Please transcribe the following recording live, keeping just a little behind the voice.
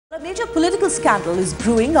A major political scandal is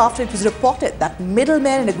brewing after it was reported that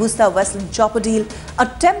middlemen in Agusta Westland chopper deal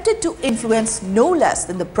attempted to influence no less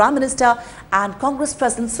than the Prime Minister and Congress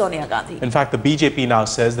President Sonia Gandhi. In fact, the BJP now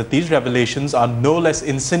says that these revelations are no less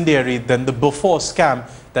incendiary than the before scam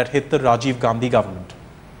that hit the Rajiv Gandhi government.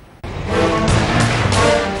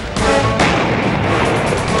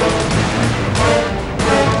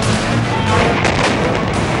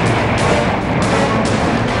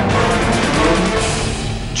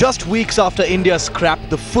 Just weeks after India scrapped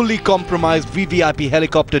the fully compromised VVIP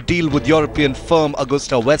helicopter deal with European firm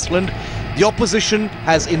Agusta Westland, the opposition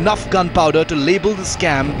has enough gunpowder to label the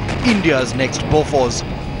scam India's next Bofors.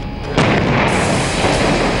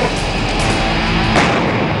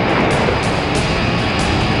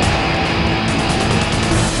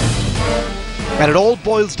 And it all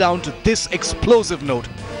boils down to this explosive note,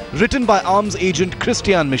 written by arms agent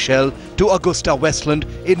Christian Michel to Agusta Westland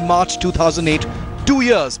in March 2008, 2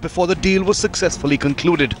 years before the deal was successfully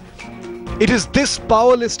concluded. It is this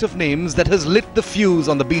power list of names that has lit the fuse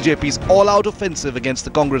on the BJP's all-out offensive against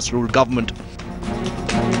the Congress-ruled government.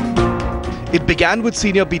 It began with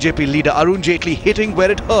senior BJP leader Arun Jaitley hitting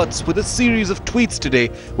where it hurts with a series of tweets today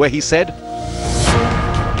where he said,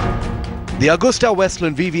 "The Agusta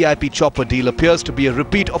Westland VVIP chopper deal appears to be a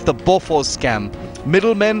repeat of the Bofors scam.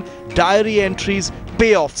 Middlemen, diary entries,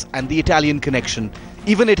 payoffs and the Italian connection.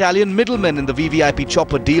 Even Italian middlemen in the VVIP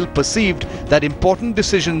chopper deal perceived that important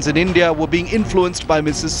decisions in India were being influenced by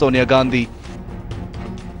Mrs. Sonia Gandhi."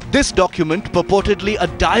 This document, purportedly a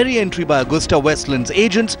diary entry by Agusta Westland's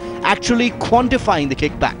agents, actually quantifying the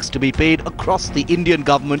kickbacks to be paid across the Indian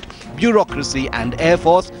government, bureaucracy and Air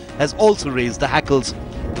Force, has also raised the hackles.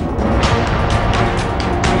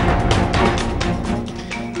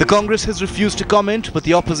 The Congress has refused to comment, but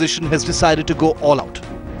the opposition has decided to go all out.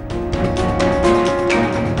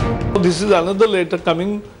 This is another letter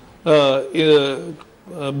coming,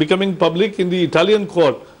 becoming public in the Italian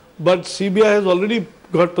court, but CBI has already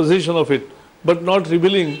got possession of it, but not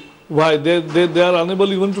revealing why. They are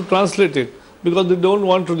unable even to translate it because they don't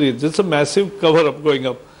want to read. It's a massive cover-up going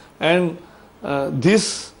up. And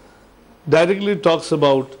this directly talks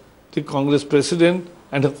about the Congress president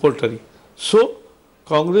and her coterie. So,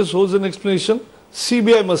 Congress owes an explanation,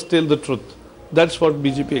 CBI must tell the truth. That's what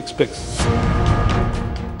BJP expects.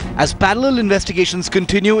 As parallel investigations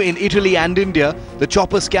continue in Italy and India, the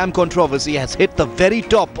chopper scam controversy has hit the very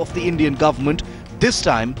top of the Indian government. This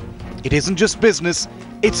time, it isn't just business,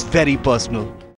 it's very personal.